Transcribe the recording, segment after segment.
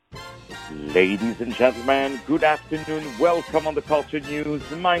Ladies and gentlemen, good afternoon. Welcome on the Culture News.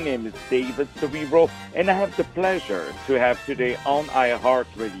 My name is David Cerebro, and I have the pleasure to have today on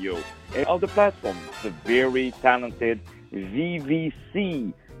iHeartRadio and on the platform the very talented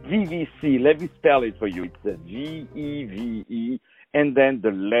VVC. VVC, let me spell it for you. It's a Veve and then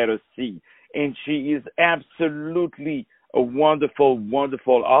the letter C. And she is absolutely a wonderful,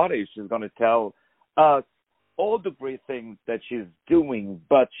 wonderful artist. She's going to tell us all the great things that she's doing,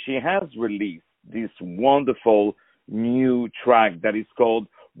 but she has released this wonderful new track that is called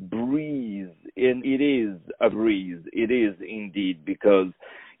Breeze. And it is a breeze. It is indeed, because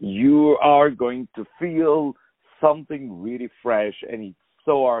you are going to feel something really fresh, and it's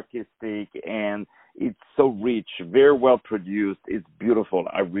so artistic and it's so rich, very well produced. It's beautiful.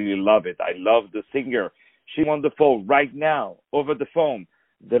 I really love it. I love the singer. She's wonderful. Right now, over the phone,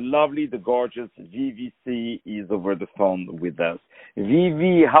 the lovely, the gorgeous VVC is over the phone with us.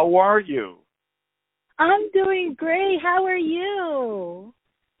 Vivi, how are you? I'm doing great. How are you?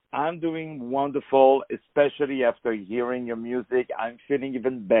 I'm doing wonderful, especially after hearing your music. I'm feeling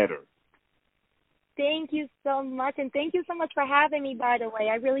even better. Thank you so much, and thank you so much for having me, by the way.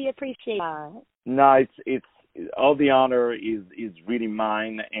 I really appreciate it. No, it's all the honor is really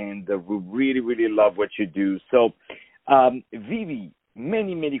mine, and we really, really love what you do. So, Vivi,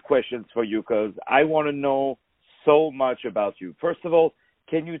 many questions for you, because I want to know so much about you. First of all,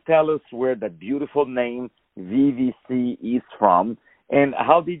 can you tell us where the beautiful name VVC is from, and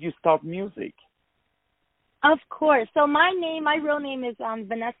how did you start music? Of course. So my real name is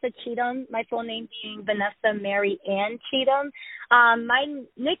Vanessa Cheatham. My full name being Vanessa Mary Ann Cheatham. My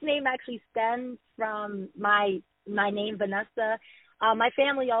nickname actually stems from my name, Vanessa. My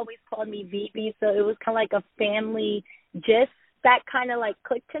family always called me Veve, so it was kind of like a family gist that kind of like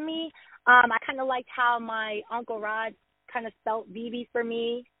clicked to me. I kind of liked how my Uncle Rod kind of spelt Veve for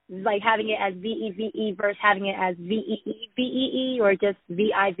me, like having it as Veve versus having it as Vee or just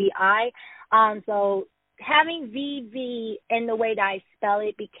Vivi. So having VV in the way that I spell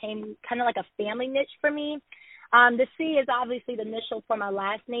it became kind of like a family niche for me. The C is obviously the initial for my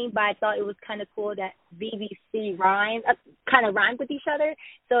last name, but I thought it was kind of cool that VVC kind of rhymed with each other.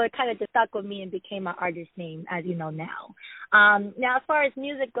 So it kind of just stuck with me and became my artist name, as you know now. Now, as far as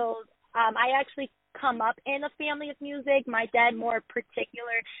music goes, I actually come up in a family of music. My dad, more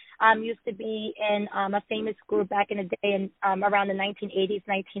particular, used to be in a famous group back in the day in around the 1980s,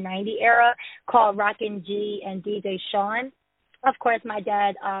 1990 era called Rockin' G and DJ Sean. Of course, my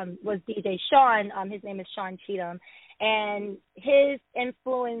dad was DJ Sean. His name is Sean Cheatham. And his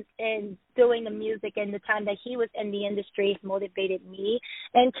influence in doing the music and the time that he was in the industry motivated me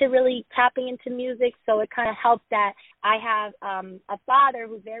into really tapping into music. So it kind of helped that I have a father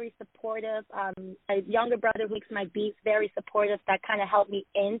who's very supportive, a younger brother who makes my beats very supportive, that kind of helped me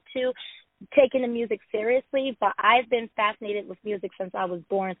into taking the music seriously. But I've been fascinated with music since I was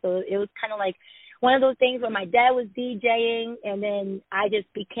born. So it was kind of like one of those things where my dad was DJing, and then I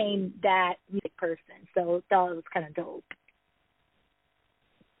just became that music person. So I thought it was kind of dope.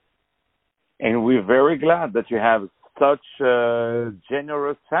 And we're very glad that you have such a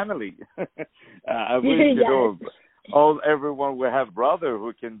generous family. I wish everyone will have brother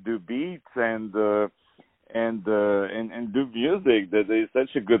who can do beats and do music. That is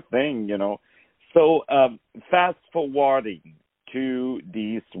such a good thing, you know. So fast forwarding to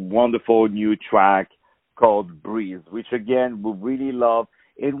this wonderful new track called Breeze, which again we really love,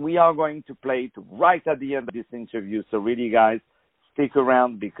 and we are going to play it right at the end of this interview. So really, guys, stick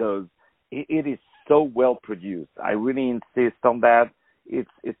around, because it is so well produced. I really insist on that.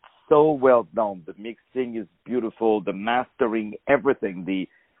 It's so well done. The mixing is beautiful, the mastering, everything, the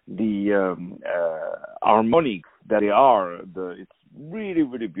harmonics that they are. It's really,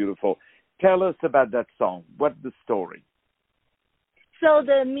 really beautiful. Tell us about that song. What's the story? So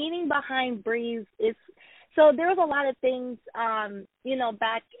the meaning behind Breeze is, so there was a lot of things,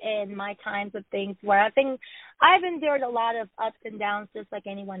 back in my times of things where I think I've endured a lot of ups and downs just like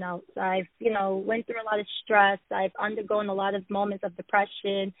anyone else. I've, went through a lot of stress. I've undergone a lot of moments of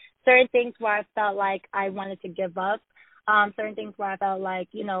depression, certain things where I felt like I wanted to give up, certain things where I felt like,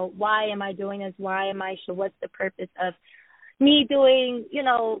 why am I doing this? Why am I sure? What's the purpose of me doing,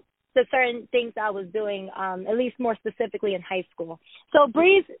 the certain things I was doing, at least more specifically in high school. So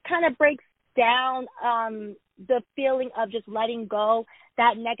Breeze kind of breaks down the feeling of just letting go,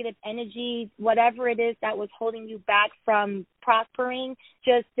 that negative energy, whatever it is that was holding you back from prospering,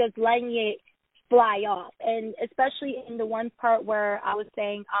 just letting it fly off. And especially in the one part where I was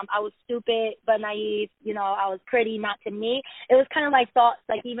saying I was stupid but naive, I was pretty, not to me. It was kind of like thoughts,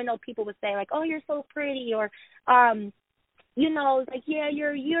 like even though people would say like, oh, you're so pretty, or like, yeah,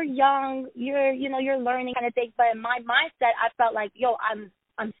 you're young, you're learning kind of thing. But in my mindset, I felt like, yo,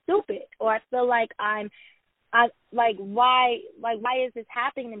 I'm stupid, or I feel like I like why is this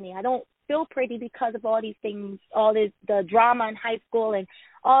happening to me? I don't feel pretty because of all these things, all this the drama in high school and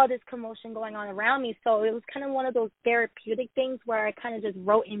all this commotion going on around me. So it was kind of one of those therapeutic things where I kind of just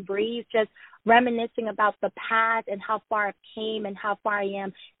wrote and breathed, just reminiscing about the past and how far I've came and how far I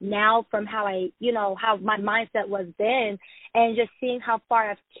am now from how how my mindset was then, and just seeing how far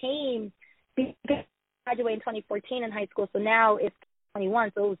I've came. Because I graduated in 2014 in high school, so now it's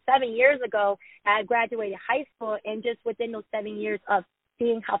 21. So it was 7 years ago I graduated high school, and just within those 7 years of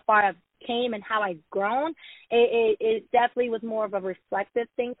seeing how far I've came and how I've grown, it definitely was more of a reflective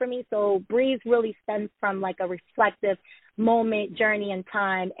thing for me. So Breeze really stems from like a reflective moment, journey in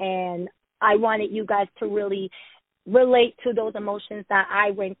time, and I wanted you guys to really relate to those emotions that I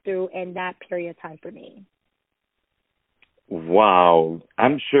went through in that period of time for me. Wow.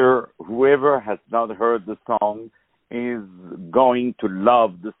 I'm sure whoever has not heard the song is going to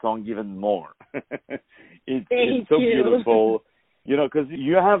love the song even more. It's so beautiful, because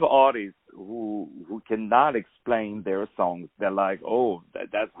you have artists who cannot explain their songs. They're like, oh,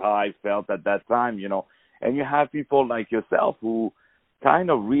 that's how I felt at that time, and you have people like yourself who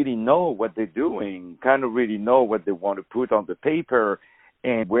kind of really know what they're doing, kind of really know what they want to put on the paper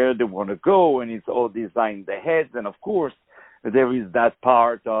and where they want to go, and it's all designed in their heads. And of course, there is that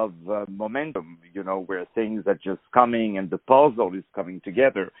part of momentum, where things are just coming and the puzzle is coming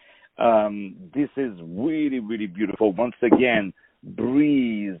together. This is really, really beautiful. Once again,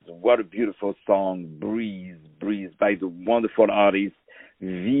 Breeze, what a beautiful song, Breeze by the wonderful artist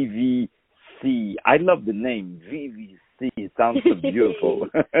Veve. I love the name, Veve. It sounds so beautiful.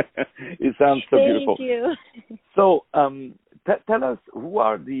 It sounds so beautiful. Thank you. So, tell us, who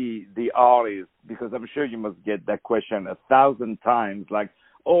are the artists? Because I'm sure you must get that question 1,000 times. Like,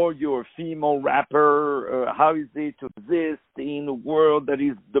 oh, you're a female rapper. How is it to exist in a world that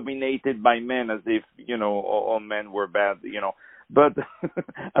is dominated by men, as if all men were bad? But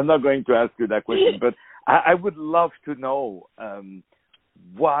I'm not going to ask you that question. But I would love to know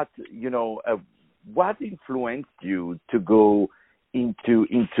what influenced you to go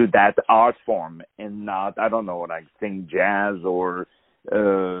into that art form and not, I don't know, like sing jazz or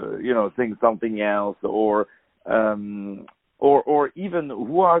sing something else, or even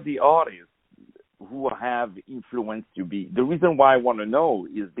who are the artists who have influenced you? The reason why I want to know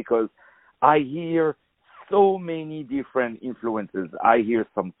is because I hear so many different influences. I hear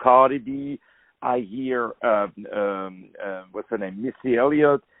some Cardi B, I hear what's her name, Missy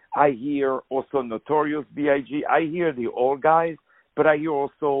Elliott. I hear also Notorious B.I.G. I hear the old guys, but I hear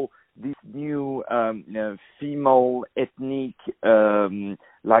also this new female ethnic,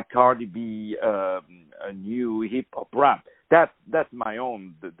 like Cardi B, a new hip hop rap. That's my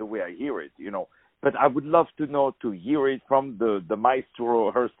own, the way I hear it, But I would love to hear it from the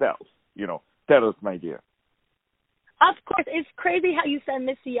maestro herself, Tell us, my dear. Of course, it's crazy how you said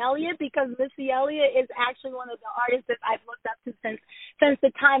Missy Elliott, because Missy Elliott is actually one of the artists that I've looked up to since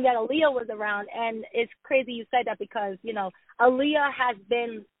the time that Aaliyah was around. And it's crazy you said that because, Aaliyah has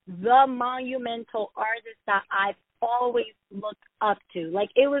been the monumental artist that I've always looked up to.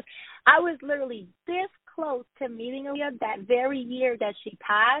 Like, I was literally this close to meeting Aaliyah that very year that she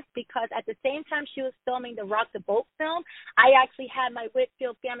passed, because at the same time she was filming the Rock the Boat film, I actually had my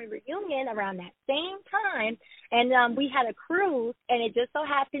Whitfield family reunion around that same time, and we had a cruise, and it just so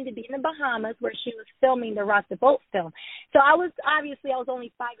happened to be in the Bahamas where she was filming the Rock the Boat film. So I was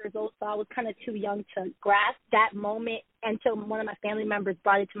only 5 years old, so I was kind of too young to grasp that moment until one of my family members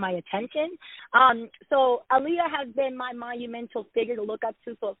brought it to my attention. So Aaliyah has been my monumental figure to look up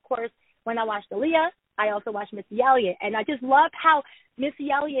to. So of course, when I watched Aaliyah, I also watched Missy Elliott, and I just love how Missy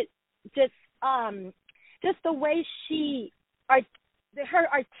Elliott just the way her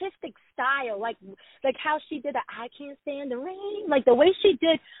artistic style, like how she did the I Can't Stand the Rain, like the way she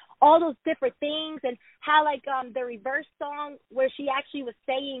did all those different things, and how the reverse song where she actually was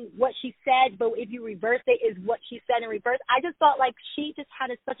saying what she said, but if you reverse it is what she said in reverse. I just thought like she just had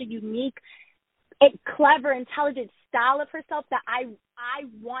such a unique, clever, intelligent style of herself that I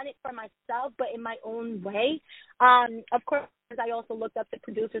wanted for myself, but in my own way. Of course, I also looked up to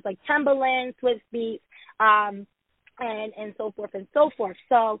producers like Timbaland, Swiss Beats, and so forth and so forth.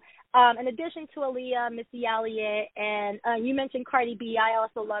 So in addition to Aaliyah, Missy Elliott, and you mentioned Cardi B, I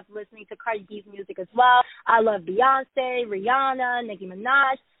also love listening to Cardi B's music as well. I love Beyonce, Rihanna, Nicki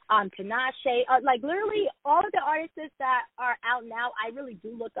Minaj, Tinashe, like literally all of the artists that are out now, I really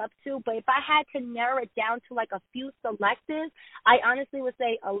do look up to. But if I had to narrow it down to like a few selectives, I honestly would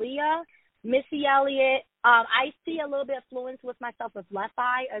say Aaliyah, Missy Elliott. I see a little bit of influence with myself with Left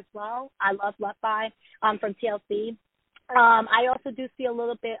Eye as well. I love Left Eye from TLC. I also do see a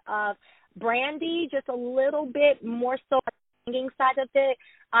little bit of Brandy, just a little bit more so on the singing side of it.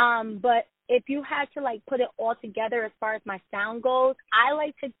 But if you had to like put it all together as far as my sound goes, I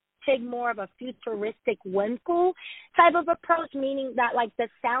like to take more of a futuristic, whimsical type of approach, meaning that like the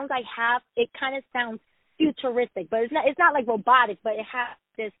sounds I have, it kind of sounds futuristic, but it's not like robotic, but it has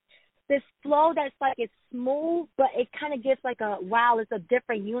this flow that's like it's smooth, but it kind of gives like a wow, it's a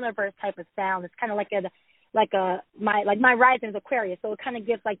different universe type of sound. It's kind of my rising is Aquarius, so it kind of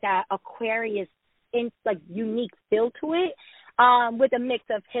gives like that Aquarius like unique feel to it, with a mix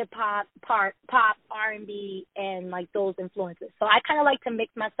of hip hop, pop, R&B, and like those influences. So I kind of like to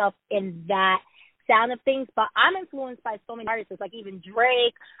mix myself in that sound of things, but I'm influenced by so many artists, like even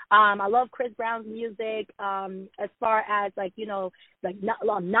Drake. I love Chris Brown's music. As far as like like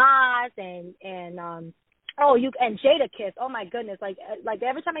Nas and and Jada Kiss. Oh my goodness, like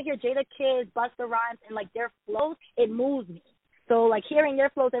every time I hear Jada Kiss, Busta Rhymes, and like their flows, it moves me. So like hearing their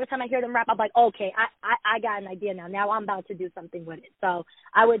flows, every time I hear them rap, I'm like, okay, I got an idea now. Now I'm about to do something with it. So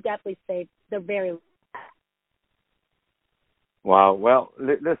I would definitely say the very. Wow. Well,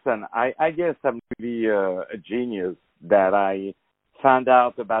 listen, I guess I'm really a genius that I found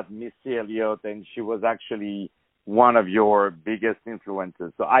out about Missy Elliott, and she was actually one of your biggest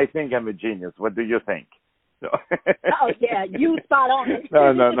influences. So I think I'm a genius. What do you think? So. Oh yeah, you spot on.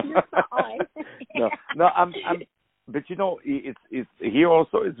 No. You spot on. No. I'm. But it's here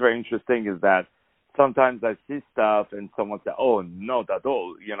also. It's very interesting is that sometimes I see stuff and someone say, "Oh, not at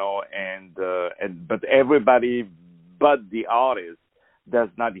all," but everybody but the artist does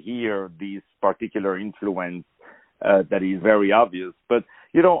not hear this particular influence that is very obvious. But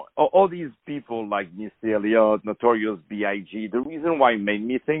all these people like Missy Elliott, Notorious B.I.G. The reason why it made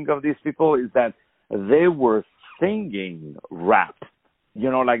me think of these people is that they were singing rap.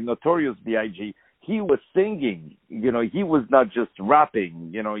 Like Notorious B.I.G. He was singing. He was not just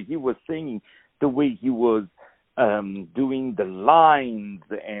rapping. He was singing the way he was doing the lines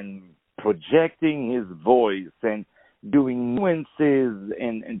and projecting his voice and doing nuances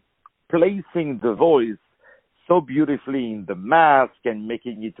and placing the voice so beautifully in the mask and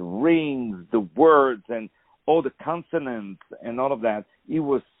making it ring the words and all the consonants and all of that. It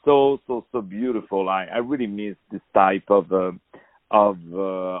was so beautiful. I really miss this type of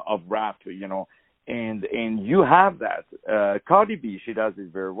rap, and you have that. Cardi B, she does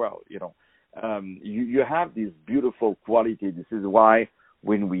it very well. You have this beautiful quality. This is why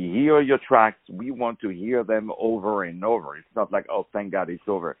when we hear your tracks, we want to hear them over and over. It's not like, oh, thank God it's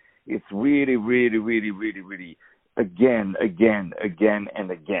over. It's really, really, really, really, really again and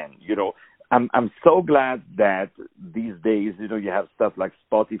again. I'm so glad that these days, you have stuff like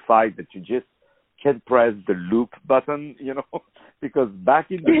Spotify that you just can press the loop button, because back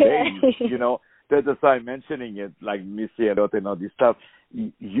in the days, that's why I'm mentioning it, like Missy Elliott and all this stuff.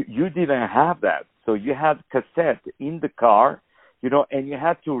 You didn't have that. So you had cassette in the car, and you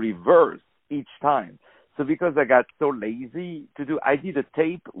had to reverse each time. So because I got so lazy I did a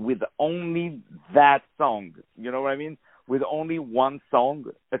tape with only that song. You know what I mean? With only one song,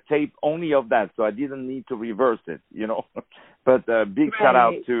 a tape only of that. So I didn't need to reverse it, But big shout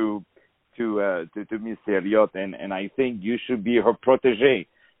out to Missy Elliott, and I think you should be her protege.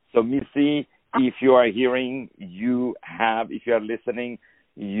 So Missy, if you are hearing, if you are listening,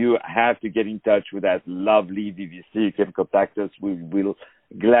 you have to get in touch with that lovely VVC. You can contact us. We will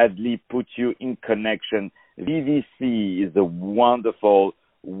gladly put you in connection. VVC is a wonderful,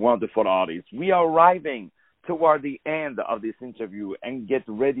 wonderful artist. We are arriving toward the end of this interview, and get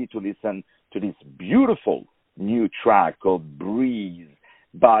ready to listen to this beautiful new track called Breeze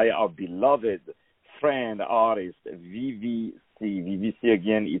by our beloved friend artist VVC. VVC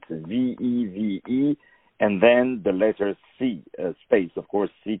again, it's VEVE, and then the letter C, space, of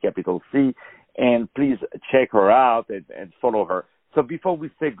course, C, capital C. And please check her out and follow her. So before we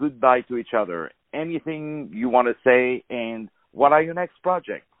say goodbye to each other, anything you want to say, and what are your next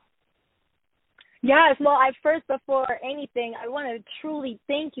projects? Yes, well, before anything, I want to truly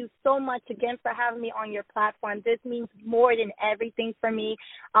thank you so much again for having me on your platform. This means more than everything for me.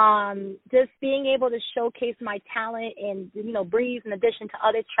 Just being able to showcase my talent and, Breeze, in addition to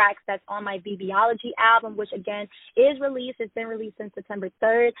other tracks that's on my Bibiology album, which, again, is released. It's been released since September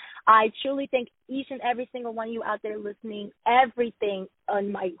 3rd. I truly thank each and every single one of you out there listening, everything.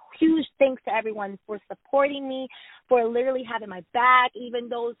 And my huge thanks to everyone for supporting me, for literally having my back, even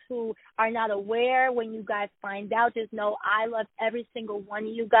those who are not aware. When you guys find out, just know I love every single one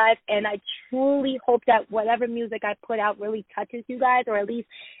of you guys, and I truly hope that whatever music I put out really touches you guys, or at least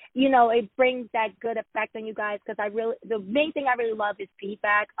it brings that good effect on you guys, because the main thing I really love is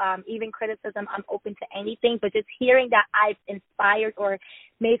feedback, even criticism. I'm open to anything, but just hearing that I've inspired or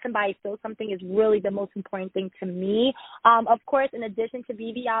made somebody feel something is really the most important thing to me. Of course, in addition to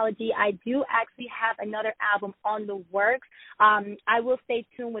Veveology, I do actually have another album on the works. I will stay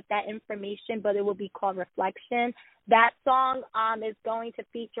tuned with that information, but it will be called Reflection. That song is going to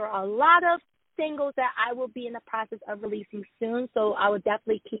feature a lot of singles that I will be in the process of releasing soon, so I will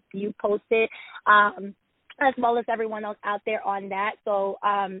definitely keep you posted, as well as everyone else out there on that. So,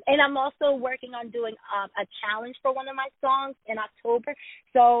 and I'm also working on doing a challenge for one of my songs in October.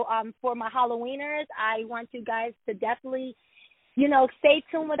 So, for my Halloweeners, I want you guys to definitely, stay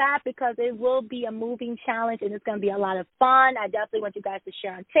tuned with that, because it will be a moving challenge and it's going to be a lot of fun. I definitely want you guys to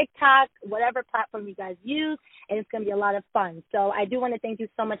share on TikTok, whatever platform you guys use, and it's going to be a lot of fun. So I do want to thank you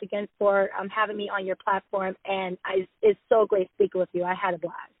so much again for having me on your platform, and it's so great speaking with you. I had a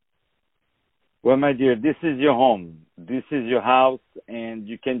blast. Well, my dear, this is your home. This is your house, and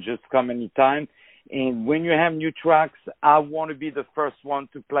you can just come anytime. And when you have new tracks, I want to be the first one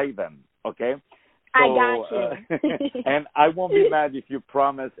to play them, okay? So, I got you. And I won't be mad if you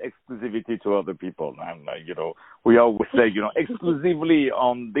promise exclusivity to other people. And, we always say, exclusively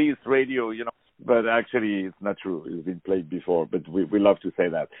on this radio, but actually it's not true. It's been played before, but we love to say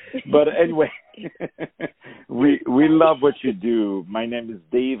that. But anyway, we love what you do. My name is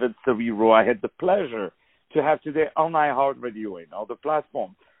David Saviro. I had the pleasure to have today on iHeartRadio and on the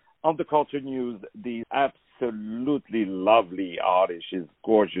platform, on the Culture News, the absolutely lovely artist. She's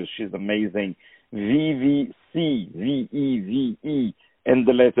gorgeous. She's amazing. Veve, V-E-V-E, and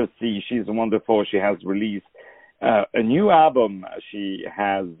the letter C. She's wonderful. She has released a new album, she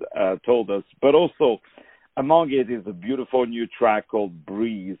has told us, but also among it is a beautiful new track called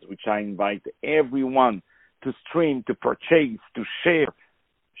Breeze, which I invite everyone to stream, to purchase, to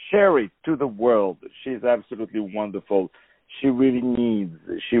share it to the world. She's absolutely wonderful. She really needs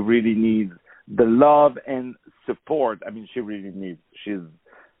the love and support. I mean, she really needs.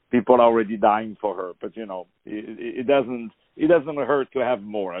 People are already dying for her, but it doesn't hurt to have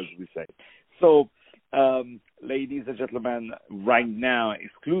more, as we say. So, ladies and gentlemen, right now,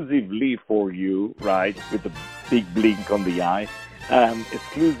 exclusively for you, right, with the big blink on the eye,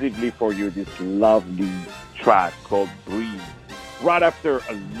 exclusively for you, this lovely track called Breeze. Right after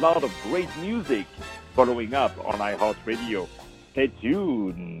a lot of great music following up on iHeartRadio. Stay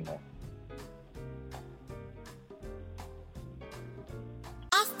tuned.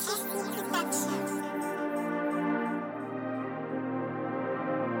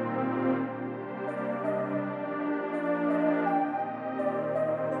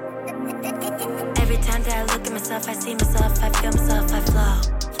 Every time that I look at myself, I see myself, I feel myself, I flow.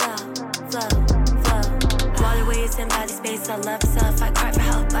 Waterways and body space, I love myself, I cry for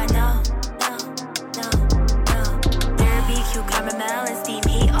help, I know. Therapy, cucumber, melon, steam,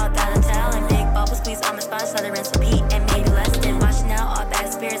 heat, all that I tell. And big bubble squeeze on my sponge, let it rinse, repeat, and maybe less than washing out all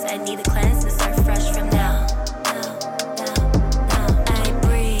bad spirits. I need a cleanse and start fresh from now. I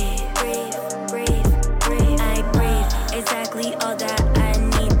breathe. I breathe exactly all that I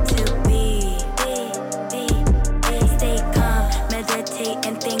need to be. Stay calm, meditate,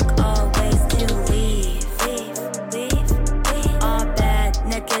 and think always to leave. All bad,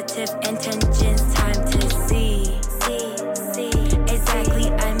 negative intentions, time to see. Exactly,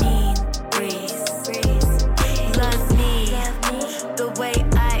 I mean, breathe. Love me the way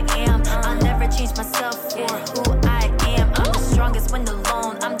I am. I'll never change myself for who I am. I'm the strongest when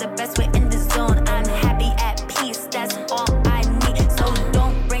alone. I'm the best way in the zone. I'm happy at peace, that's all I need. So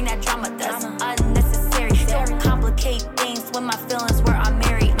don't bring that drama, that's unnecessary. Don't complicate things when my feelings were I'm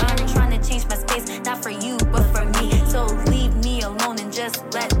married. I'm trying to change my space, not for you, but for me. So leave me alone and just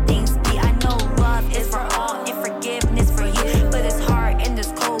let things be. I know love is for all and forgiveness for you, but it's hard in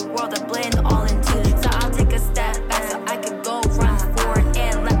this cold world to blend all into. So I'll take a step back so I could go run forward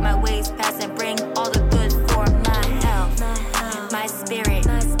and let my ways pass and bring all the good for my health, my spirit.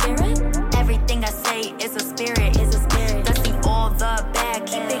 Everything I say is a spirit. Dusting all the bad,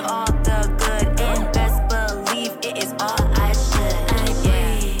 keeping all the good, and best believe it is all I should. I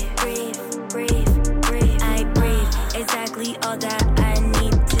breathe. I breathe exactly all that I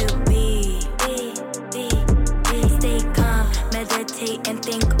need to be. Stay calm, meditate, and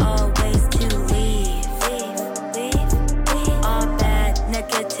think always to leave. All bad,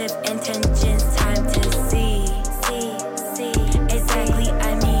 negative intentions, time to see. Exactly,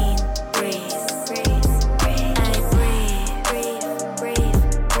 I mean, breathe.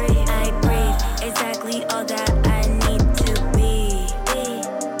 I breathe exactly all that I need to be.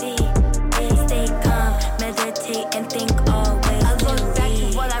 Stay calm, meditate, and think always. I look back to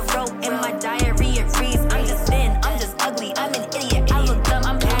what I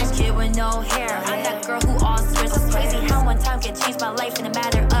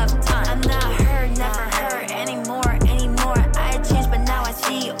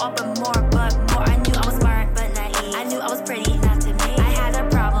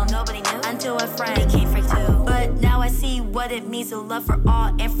what it means to love for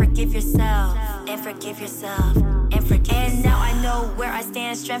all and forgive yourself. And forgive yourself. And forgive yourself. And now I know where I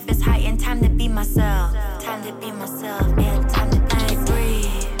stand. Strength is high and time to be myself. Time to be myself. And time to be myself.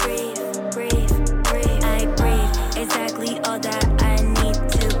 Breathe. I breathe. Exactly all that I need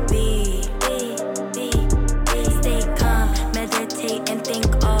to be. Stay calm. Meditate and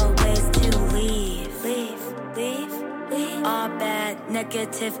think always to leave. All bad,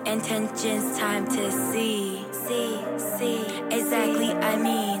 negative intentions, time to see. Exactly, I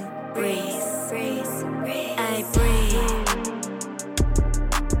mean, breathe. I breathe.